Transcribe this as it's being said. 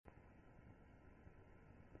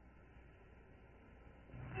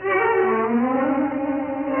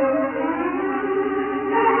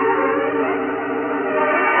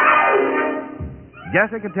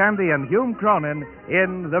Jessica Tandy and Hume Cronin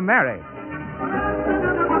in The Marriage.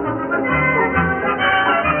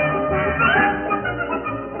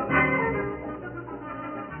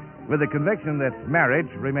 With the conviction that marriage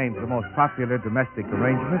remains the most popular domestic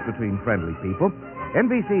arrangement between friendly people,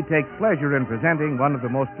 NBC takes pleasure in presenting one of the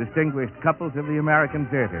most distinguished couples of the American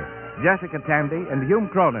theater, Jessica Tandy and Hume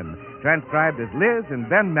Cronin, transcribed as Liz and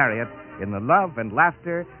Ben Marriott in The Love and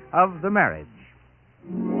Laughter of The Marriage.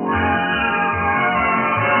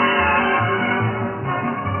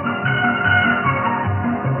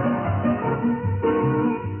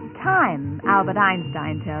 Time, Albert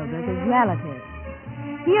Einstein tells us, is relative.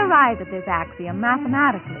 He arrived at this axiom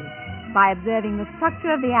mathematically by observing the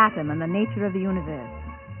structure of the atom and the nature of the universe.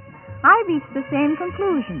 I reached the same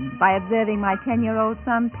conclusion by observing my 10-year-old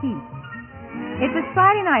son, Pete. It was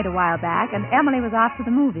Friday night a while back, and Emily was off to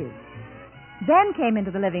the movies. Ben came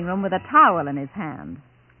into the living room with a towel in his hand.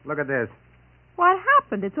 Look at this. What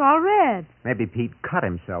happened? It's all red. Maybe Pete cut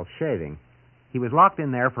himself shaving. He was locked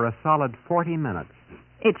in there for a solid 40 minutes.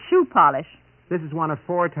 It's shoe polish. This is one of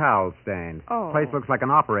 4 towels stained. Oh. Place looks like an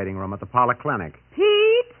operating room at the polyclinic.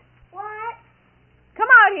 Pete! What? Come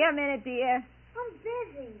out here a minute, dear. I'm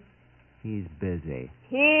busy. He's busy.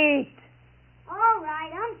 Pete! All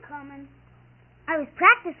right, I'm coming. I was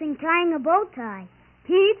practicing tying a bow tie.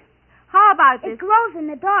 Pete, how about this? It glows in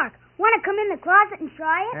the dark. Want to come in the closet and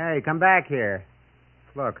try it? Hey, come back here.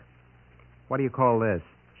 Look. What do you call this?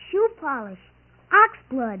 Shoe polish. Ox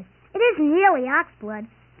blood. It isn't really ox blood.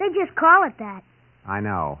 They just call it that. I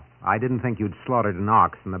know. I didn't think you'd slaughtered an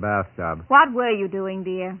ox in the bathtub. What were you doing,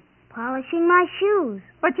 dear? Polishing my shoes.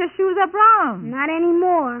 But your shoes are brown. Not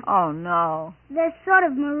anymore. Oh, no. They're sort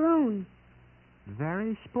of maroon.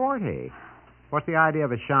 Very sporty. What's the idea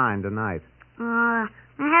of a shine tonight? I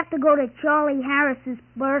have to go to Charlie Harris's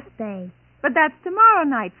birthday. But that's tomorrow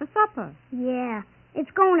night for supper. Yeah, it's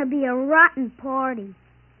going to be a rotten party.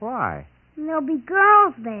 Why? There'll be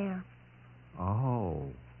girls there. Oh.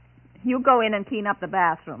 You go in and clean up the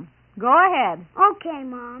bathroom. Go ahead. Okay,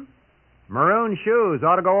 Mom. Maroon shoes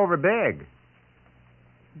ought to go over big.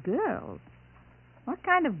 Girls? What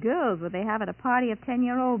kind of girls would they have at a party of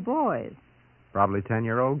 10-year-old boys? Probably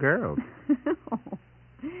 10-year-old girls.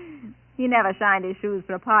 He never shined his shoes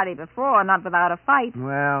for a party before, not without a fight.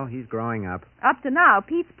 Well, he's growing up. Up to now,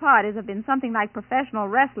 Pete's parties have been something like professional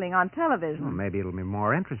wrestling on television. Well, maybe it'll be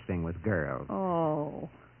more interesting with girls. Oh.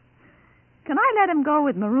 Can I let him go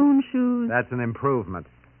with maroon shoes? That's an improvement.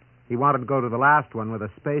 He wanted to go to the last one with a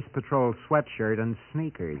Space Patrol sweatshirt and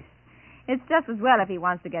sneakers. It's just as well if he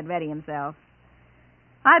wants to get ready himself.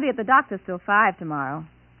 I'll be at the doctor's till 5 tomorrow.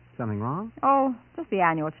 Something wrong? Oh, just the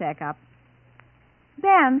annual checkup.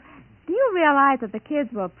 Ben, do you realize that the kids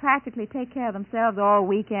will practically take care of themselves all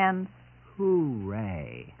weekend?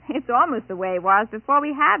 Hooray. It's almost the way it was before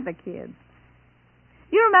we had the kids.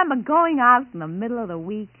 You remember going out in the middle of the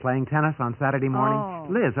week? Playing tennis on Saturday morning? Oh.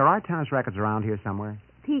 Liz, are our tennis rackets around here somewhere?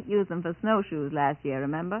 Pete used them for snowshoes last year,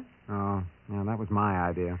 remember? Oh, yeah, that was my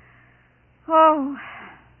idea. Oh,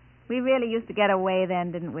 we really used to get away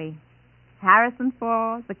then, didn't we? Harrison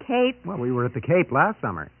Falls, the Cape. Well, we were at the Cape last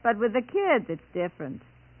summer. But with the kids, it's different.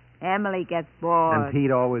 Emily gets bored. And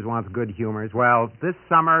Pete always wants good humors. Well, this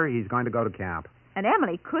summer he's going to go to camp. And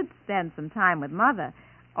Emily could spend some time with Mother,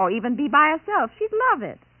 or even be by herself. She'd love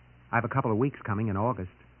it. I have a couple of weeks coming in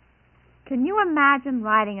August. Can you imagine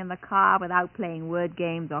riding in the car without playing word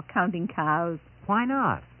games or counting cows? Why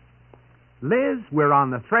not? Liz, we're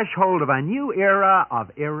on the threshold of a new era of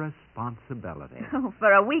irresponsibility.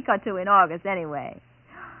 For a week or two in August, anyway.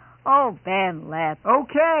 Oh, Ben, let's.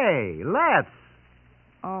 Okay, let's.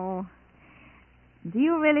 Oh, do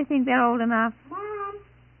you really think they're old enough? Mom,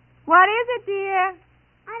 What is it, dear?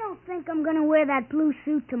 I don't think I'm going to wear that blue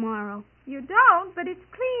suit tomorrow. You don't, but it's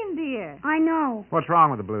clean, dear. I know. What's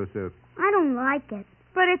wrong with the blue suit? I don't like it.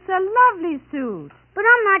 But it's a lovely suit. But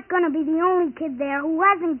I'm not going to be the only kid there who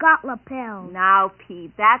hasn't got lapels. Now,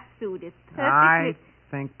 Pete, that suit is perfectly... I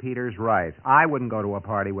think Peter's right. I wouldn't go to a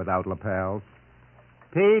party without lapels.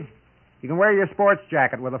 Pete, you can wear your sports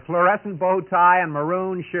jacket with a fluorescent bow tie and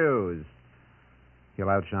maroon shoes. You'll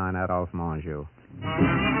outshine Adolphe Monjou.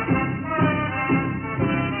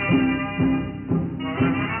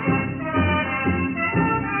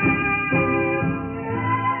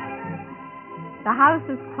 The house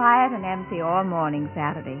was quiet and empty all morning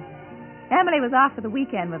Saturday. Emily was off for the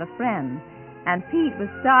weekend with a friend, and Pete was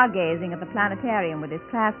stargazing at the planetarium with his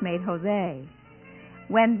classmate Jose.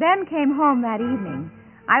 When Ben came home that evening,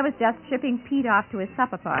 I was just shipping Pete off to his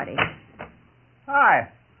supper party. Hi.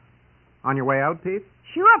 On your way out, Pete?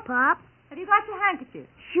 Sure, Pop. Have you got your handkerchief?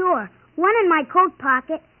 Sure. One in my coat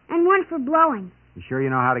pocket and one for blowing. You sure you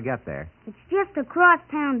know how to get there? It's just a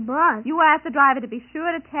cross-town bus. You asked the driver to be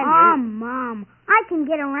sure to tell Oh, you. Mom, I can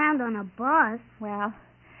get around on a bus. Well,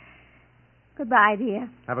 goodbye, dear.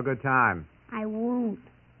 Have a good time. I won't.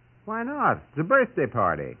 Why not? It's a birthday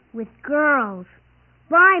party. With girls.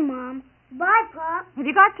 Bye, Mom. Bye, Pop. Have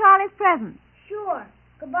you got Charlie's present? Sure.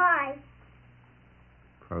 Goodbye.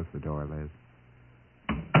 Close the door, Liz.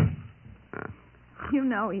 You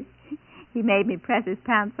know, he made me press his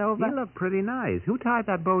pants over. You look pretty nice. Who tied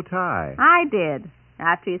that bow tie? I did,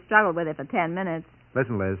 after he struggled with it for 10 minutes.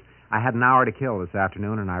 Listen, Liz, I had an hour to kill this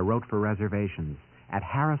afternoon, and I wrote for reservations at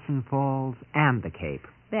Harrison Falls and the Cape.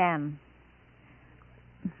 Ben,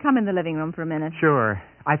 come in the living room for a minute. Sure.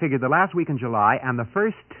 I figured the last week in July and the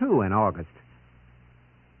first 2 in August.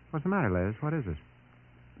 What's the matter, Liz? What is it?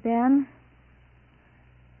 Ben,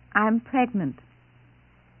 I'm pregnant.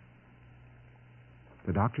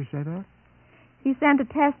 The doctor say that? He sent a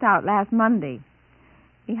test out last Monday.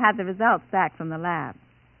 He had the results back from the lab.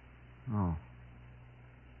 Oh.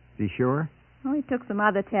 Is he sure? Well, he took some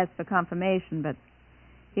other tests for confirmation, but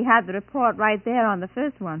he had the report right there on the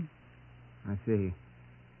first one. I see.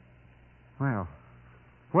 Well,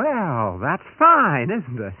 that's fine,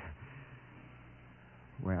 isn't it?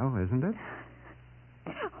 Well, isn't it?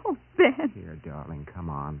 Oh, Ben. Here, darling, come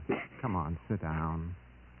on. Come on, sit down.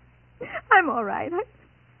 I'm all right.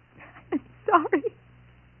 I'm sorry.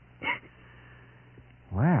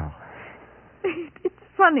 Well. It's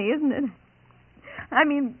funny, isn't it? I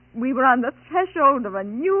mean, we were on the threshold of a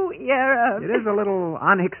new era. It is a little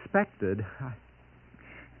unexpected. I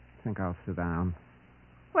think I'll sit down.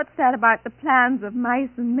 What's that about the plans of mice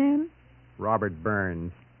and men? Robert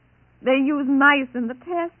Burns. They use mice in the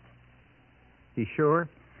test. You sure?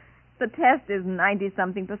 The test is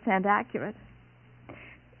 90-something% accurate.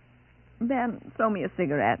 Ben, sew me a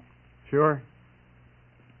cigarette. Sure.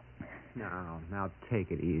 Now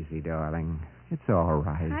take it easy, darling. It's all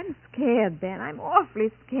right. I'm scared, Ben. I'm awfully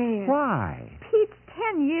scared. Why? Pete's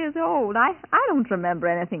 10 years old. I don't remember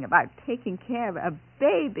anything about taking care of a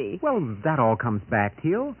baby. Well, that all comes back to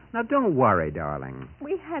you. Now, don't worry, darling.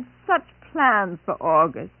 We had such plans for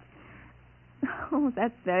August. Oh,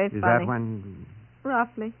 that's very funny. Is that when...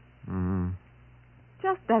 Roughly. Mm-hmm.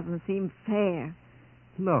 Just doesn't seem fair.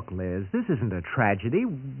 Look, Liz, this isn't a tragedy.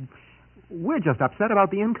 We're just upset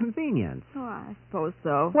about the inconvenience. Oh, I suppose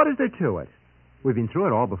so. What is there to it? We've been through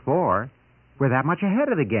it all before. We're that much ahead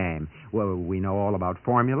of the game. Well, we know all about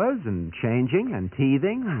formulas and changing and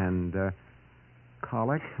teething and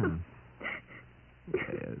colic and...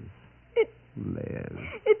 Liz.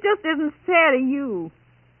 It just isn't fair to you.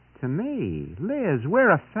 To me. Liz,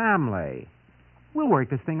 we're a family. We'll work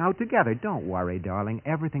this thing out together. Don't worry, darling.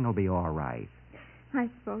 Everything will be all right. I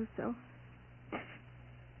suppose so.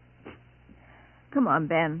 Come on,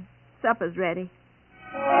 Ben. Supper's ready.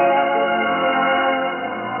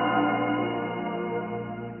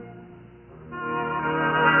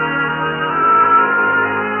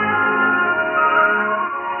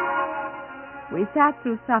 We sat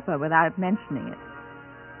through supper without mentioning it.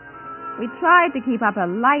 We tried to keep up a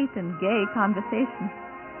light and gay conversation.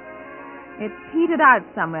 It petered out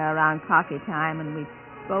somewhere around coffee time, and we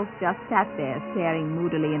both just sat there staring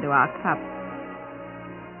moodily into our cups.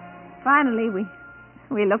 Finally,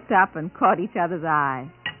 we looked up and caught each other's eye.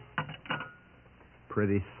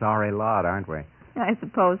 Pretty sorry lot, aren't we? I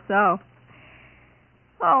suppose so.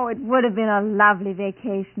 Oh, it would have been a lovely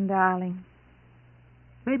vacation, darling.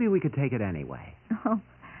 Maybe we could take it anyway. Oh,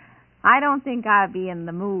 I don't think I'll be in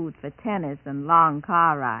the mood for tennis and long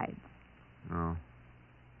car rides. Oh.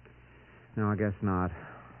 No, I guess not.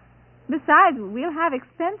 Besides, we'll have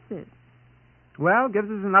expenses. Well, gives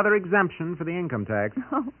us another exemption for the income tax.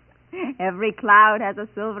 Oh, every cloud has a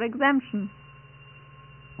silver exemption.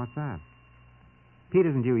 What's that? Pete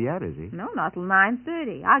isn't due yet, is he? No, not till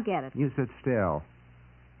 9:30. I'll get it. You sit still.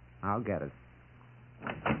 I'll get it.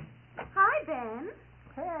 Hi, Ben.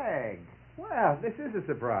 Peg. Well, this is a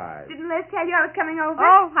surprise. Didn't Liz tell you I was coming over?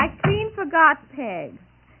 Oh, I clean forgot, Peg.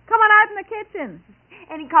 Come on out in the kitchen.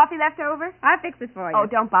 Any coffee left over? I'll fix it for you. Oh,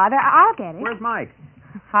 don't bother. I'll get it. Where's Mike?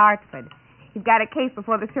 Hartford. He's got a case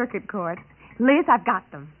before the circuit court. Liz, I've got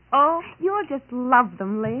them. Oh, You'll just love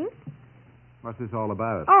them, Liz. What's this all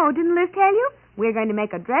about? Oh, didn't Liz tell you? We're going to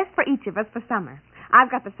make a dress for each of us for summer.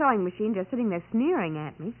 I've got the sewing machine just sitting there sneering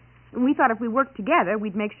at me. And we thought if we worked together,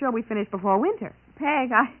 we'd make sure we finished before winter.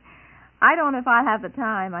 Peg, I don't know if I'll have the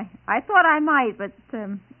time. I thought I might, but,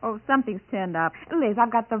 something's turned up. Liz,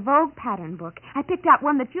 I've got the Vogue pattern book. I picked out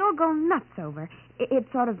one that you'll go nuts over. It's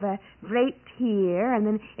sort of draped here, and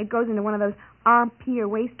then it goes into one of those empire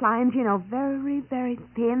waistlines, very, very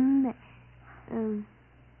thin.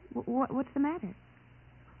 What's the matter?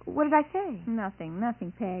 What did I say?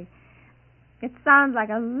 Nothing, Peg. It sounds like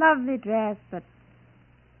a lovely dress, but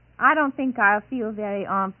I don't think I'll feel very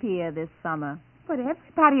empire this summer. But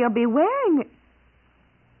everybody will be wearing it.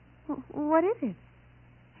 What is it?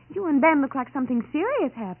 You and Ben look like something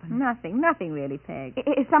serious happened. Nothing really, Peg.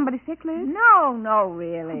 Is somebody sick, Liz? No,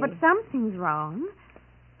 really. But something's wrong.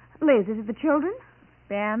 Liz, is it the children?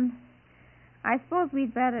 Ben, I suppose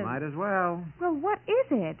we'd better... Might as well. Well, what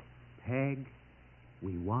is it? Peg,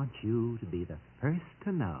 we want you to be the first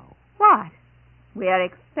to know. What? We're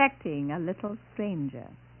expecting a little stranger.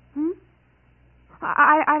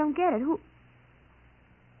 I don't get it. Who?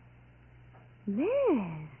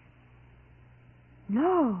 Liz.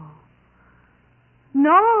 No.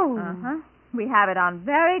 Uh-huh. We have it on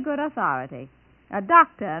very good authority. A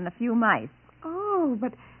doctor and a few mice. Oh,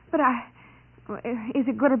 but is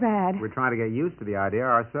it good or bad? We're trying to get used to the idea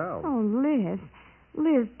ourselves. Oh,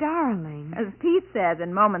 Liz, darling. As Pete says,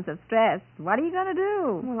 in moments of stress, what are you going to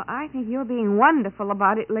do? Well, I think you're being wonderful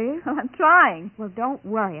about it, Liz. I'm trying. Well, don't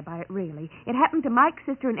worry about it, really. It happened to Mike's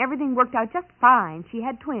sister, and everything worked out just fine. She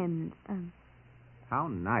had twins. How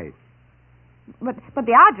nice. But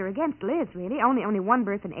the odds are against Liz, really. Only one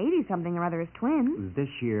birth in 80-something or other is twins. This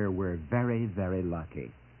year, we're very, very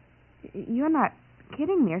lucky. You're not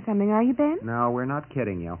kidding me or something, are you, Ben? No, we're not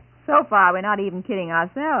kidding you. So far, we're not even kidding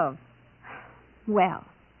ourselves. Well,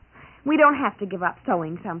 we don't have to give up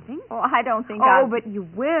sewing something. Oh, I don't think but you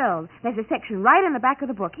will. There's a section right in the back of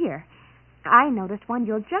the book. Here. I noticed one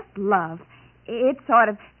you'll just love. It's sort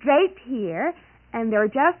of draped here, and there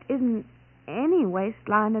just isn't any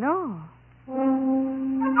waistline at all.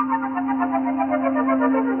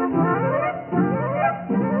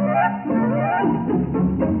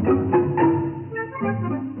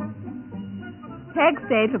 Peg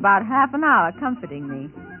stayed for about half an hour comforting me.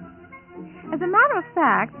 As a matter of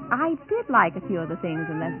fact, I did like a few of the things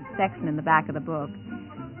in that section in the back of the book.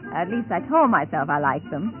 At least I told myself I liked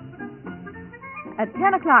them. At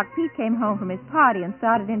 10 o'clock, Pete came home from his party and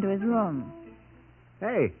started into his room.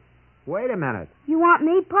 Hey, wait a minute. You want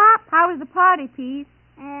me, Pop? How was the party, Pete?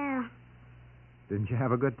 Didn't you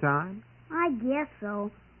have a good time? I guess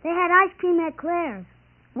so. They had ice cream at Claire's.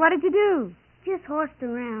 What did you do? Just horsed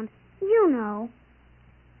around. You know.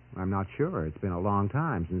 I'm not sure. It's been a long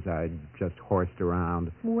time since I just horsed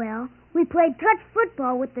around. Well, we played touch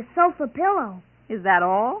football with the sofa pillow. Is that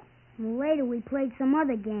all? Later we played some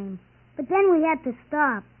other game. But then we had to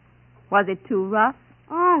stop. Was it too rough?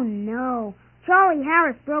 Oh, no. Charlie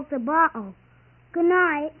Harris broke the bottle. Good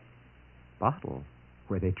night. Bottle?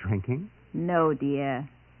 Were they drinking? No, dear.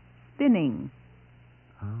 Spinning.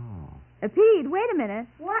 Oh. Pete, wait a minute.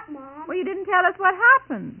 What, Mom? Well, you didn't tell us what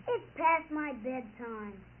happened. It's past my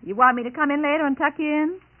bedtime. You want me to come in later and tuck you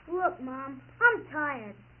in? Look, Mom, I'm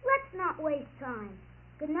tired. Let's not waste time.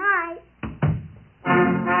 Good night.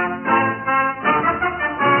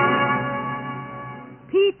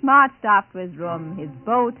 Pete marched off to his room, his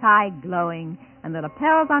bow tie glowing, and the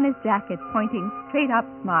lapels on his jacket pointing straight up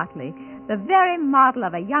smartly, the very model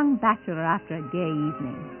of a young bachelor after a gay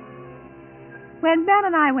evening. When Ben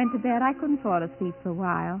and I went to bed, I couldn't fall asleep for a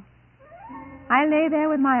while. I lay there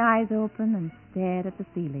with my eyes open and stared at the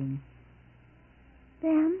ceiling.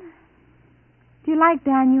 Ben, do you like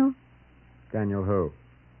Daniel? Daniel who?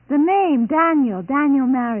 The name, Daniel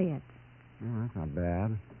Marriott. Oh, that's not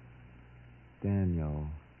bad. Daniel.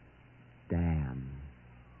 Dan.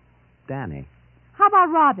 Danny. How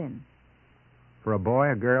about Robin? For a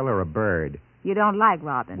boy, a girl, or a bird? You don't like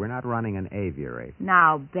Robin. We're not running an aviary.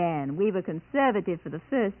 Now, Ben, we were conservative for the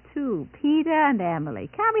first two, Peter and Emily.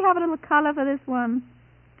 Can't we have a little color for this one?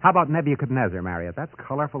 How about Nebuchadnezzar, Marriott? That's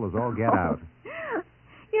colorful as all get out.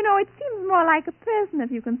 You know, it seems more like a person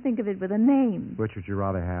if you can think of it with a name. Which would you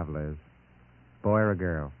rather have, Liz? Boy or a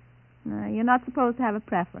girl? You're not supposed to have a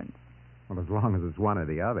preference. Well, as long as it's one or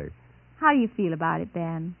the other. How do you feel about it,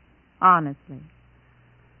 Ben? Honestly.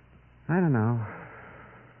 I don't know.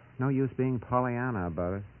 No use being Pollyanna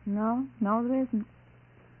about it. No, there isn't.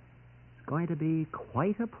 It's going to be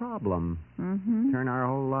quite a problem. Mm-hmm. Turn our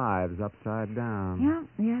whole lives upside down.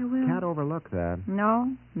 Yeah, it will. Can't overlook that.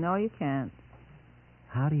 No, you can't.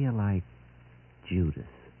 How do you like Judas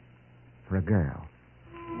for a girl?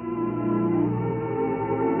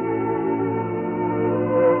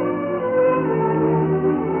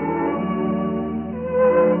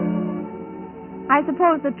 I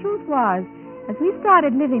suppose the truth was, as we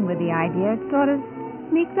started living with the idea, it sort of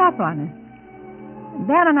sneaked up on us.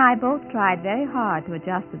 Ben and I both tried very hard to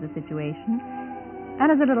adjust to the situation,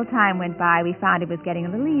 and as a little time went by, we found it was getting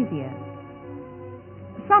a little easier.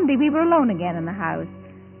 Someday we were alone again in the house,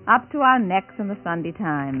 up to our necks in the Sunday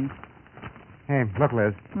Times. Hey, look,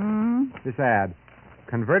 Liz. Hmm? This ad.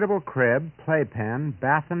 Convertible crib, playpen,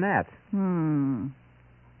 bassinet.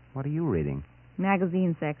 What are you reading?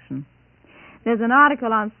 Magazine section. There's an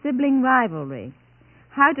article on sibling rivalry.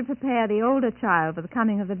 How to prepare the older child for the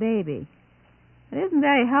coming of the baby. It isn't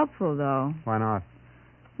very helpful, though. Why not?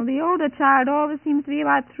 Well, the older child always seems to be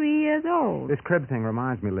about 3 years old. This crib thing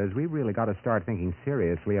reminds me, Liz, we really got to start thinking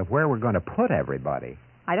seriously of where we're going to put everybody.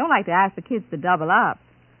 I don't like to ask the kids to double up.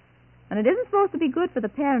 And it isn't supposed to be good for the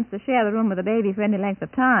parents to share the room with the baby for any length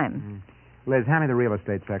of time. Liz, hand me the real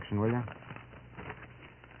estate section, will you?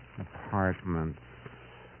 Apartments.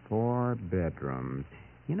 4 bedrooms.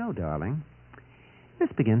 You know, darling, this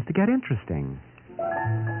begins to get interesting.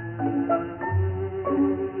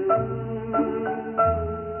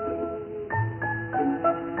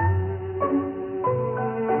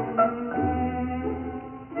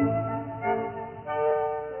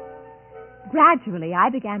 Gradually, I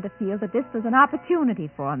began to feel that this was an opportunity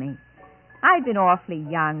for me. I'd been awfully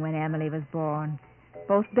young when Emily was born.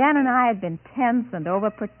 Both Ben and I had been tense and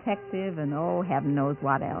overprotective and, oh, heaven knows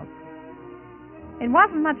what else. It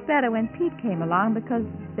wasn't much better when Pete came along because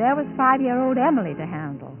there was 5-year-old Emily to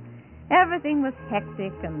handle. Everything was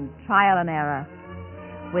hectic and trial and error.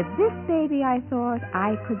 With this baby, I thought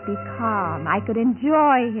I could be calm. I could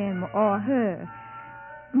enjoy him or her.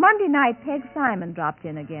 Monday night, Peg Simon dropped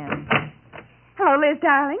in again. Hello, Liz,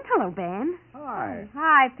 darling. Hello, Ben. Hi.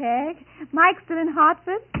 Hi, Peg. Mike still in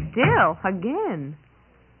Hartford? Still, again.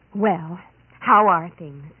 Well, how are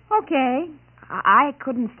things? Okay. I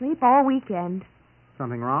couldn't sleep all weekend.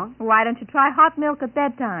 Something wrong? Why don't you try hot milk at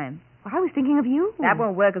bedtime? I was thinking of you. That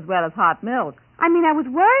won't work as well as hot milk. I mean, I was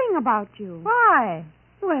worrying about you. Why?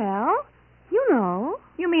 Well, you know.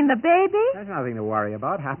 You mean the baby? There's nothing to worry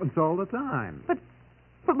about. Happens all the time. But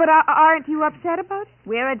aren't you upset about it?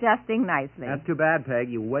 We're adjusting nicely. That's too bad, Peg.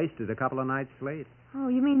 You wasted a couple of nights' sleep. Oh,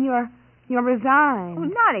 you mean you're resigned? Well,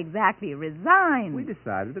 not exactly resigned. We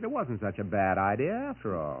decided that it wasn't such a bad idea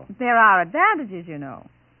after all. There are advantages, you know.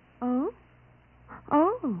 Oh?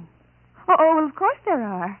 Well, of course there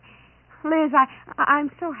are. Liz,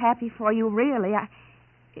 I'm so happy for you, really.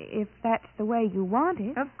 If that's the way you want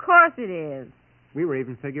it. Of course it is. We were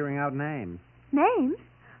even figuring out names. Names?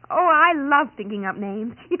 Oh, I love thinking up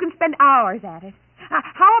names. You can spend hours at it.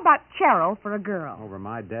 How about Cheryl for a girl? Over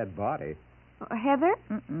my dead body. Heather?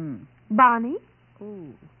 Mm-mm. Bonnie?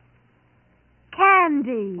 Ooh.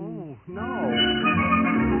 Candy? Oh, no.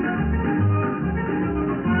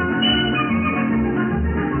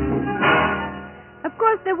 Of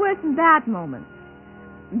course, there were some bad moments.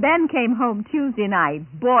 Ben came home Tuesday night,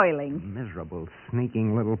 boiling. Miserable,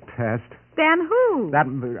 sneaking little pest. Ben who?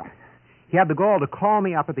 He had the gall to call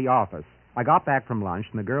me up at the office. I got back from lunch,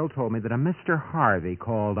 and the girl told me that a Mr. Harvey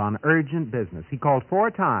called on urgent business. He called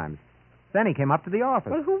 4 times. Then he came up to the office.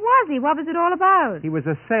 Well, who was he? What was it all about? He was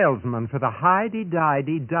a salesman for the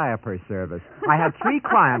Heidi-Didy diaper service. I had 3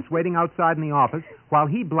 clients waiting outside in the office while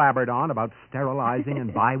he blabbered on about sterilizing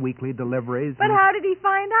and bi-weekly deliveries. But how did he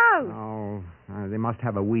find out? Oh, they must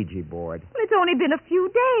have a Ouija board. Well, it's only been a few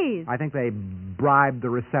days. I think they bribed the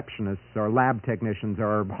receptionists or lab technicians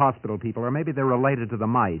or hospital people, or maybe they're related to the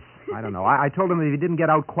mice. I don't know. I told him that if he didn't get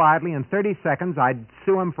out quietly in 30 seconds, I'd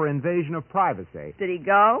sue him for invasion of privacy. Did he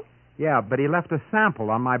go? Yeah, but he left a sample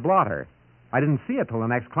on my blotter. I didn't see it till the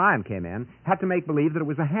next client came in. Had to make believe that it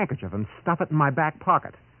was a handkerchief and stuff it in my back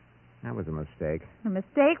pocket. That was a mistake. A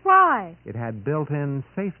mistake? Why? It had built-in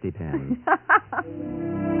safety pins.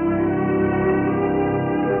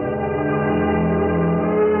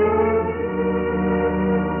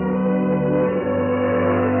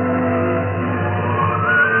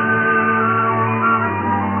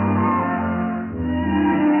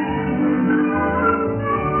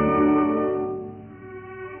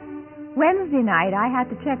 Wednesday night, I had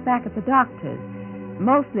to check back at the doctor's,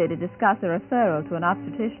 mostly to discuss a referral to an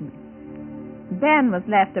obstetrician. Ben was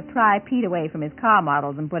left to pry Pete away from his car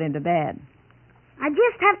models and put him to bed. I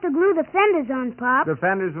just have to glue the fenders on, Pop. The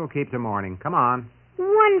fenders will keep till morning. Come on.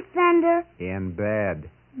 One fender. In bed.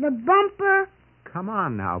 The bumper. Come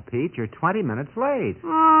on now, Pete. You're 20 minutes late.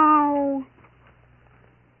 Oh.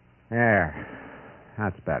 There.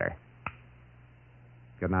 That's better.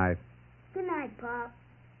 Good night. Good night, Pop.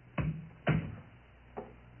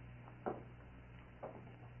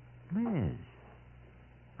 Liz,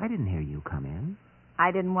 I didn't hear you come in. I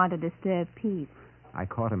didn't want to disturb Pete. I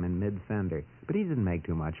caught him in mid-fender, but he didn't make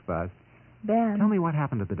too much fuss. Ben. Tell me what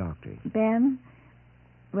happened at the doctor's. Ben,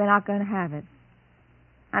 we're not going to have it.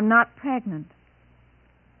 I'm not pregnant.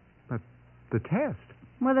 But the test.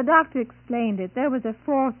 Well, the doctor explained it. There was a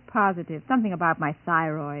false positive, something about my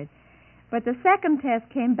thyroid. But the second test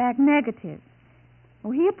came back negative.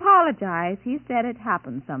 Oh, he apologized. He said it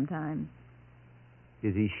happens sometimes.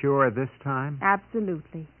 Is he sure this time?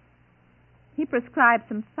 Absolutely. He prescribed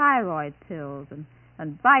some thyroid pills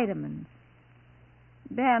and vitamins.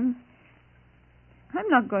 Ben, I'm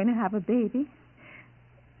not going to have a baby.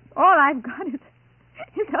 All I've got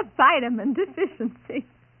is a vitamin deficiency.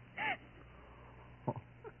 Oh,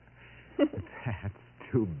 that's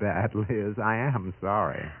too bad, Liz. I am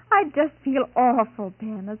sorry. I just feel awful,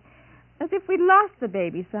 Ben, as if we'd lost the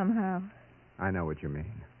baby somehow. I know what you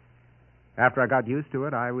mean. After I got used to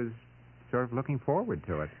it, I was sort of looking forward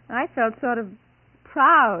to it. I felt sort of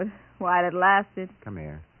proud while it lasted. Come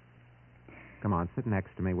here. Come on, sit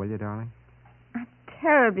next to me, will you, darling? I'm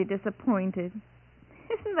terribly disappointed.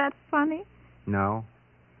 Isn't that funny? No.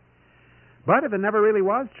 But if it never really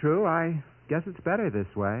was true, I guess it's better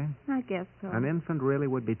this way. I guess so. An infant really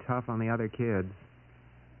would be tough on the other kids.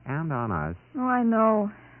 And on us. Oh, I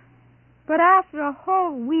know. But after a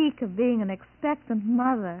whole week of being an expectant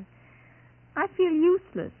mother, I feel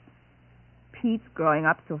useless. Pete's growing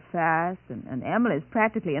up so fast, and Emily's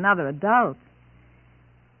practically another adult.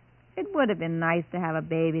 It would have been nice to have a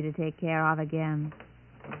baby to take care of again.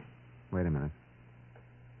 Wait a minute.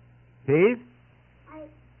 Pete?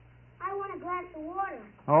 I want a glass of water.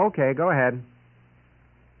 Oh, okay, go ahead.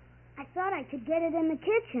 I thought I could get it in the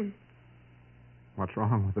kitchen. What's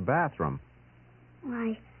wrong with the bathroom?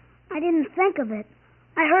 Why, I didn't think of it.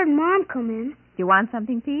 I heard Mom come in. Do you want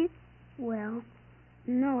something, Pete? Well,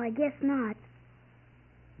 no, I guess not.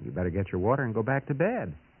 You better get your water and go back to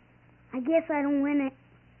bed. I guess I don't want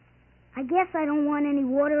any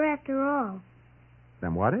water after all.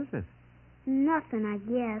 Then what is it? Nothing, I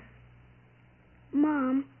guess.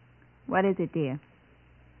 Mom, What is it, dear?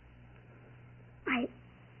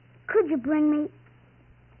 could you bring me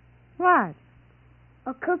What?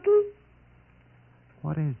 a cookie?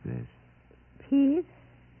 What is this? Pete?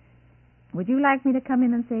 Would you like me to come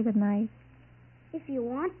in and say good night? If you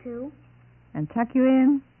want to. And tuck you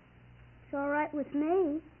in? It's all right with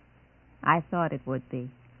me. I thought it would be.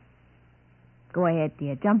 Go ahead,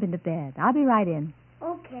 dear. Jump into bed. I'll be right in.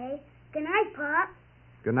 Okay. Good night, Pop.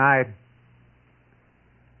 Good night.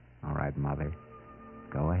 All right, Mother.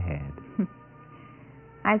 Go ahead.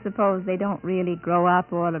 I suppose they don't really grow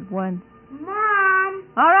up all at once. Mom!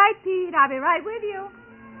 All right, Pete. I'll be right with you.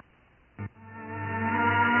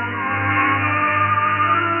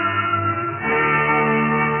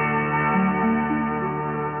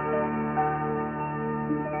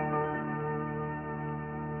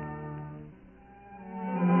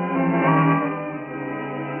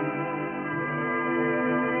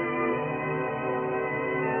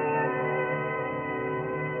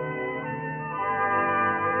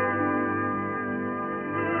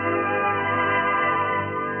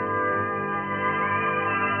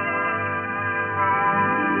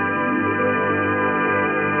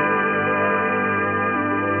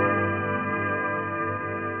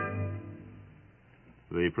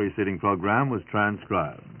 The preceding program was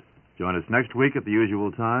transcribed. Join us next week at the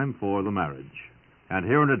usual time for The Marriage. And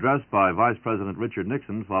hear an address by Vice President Richard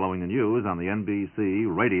Nixon following the news on the NBC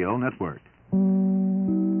Radio Network.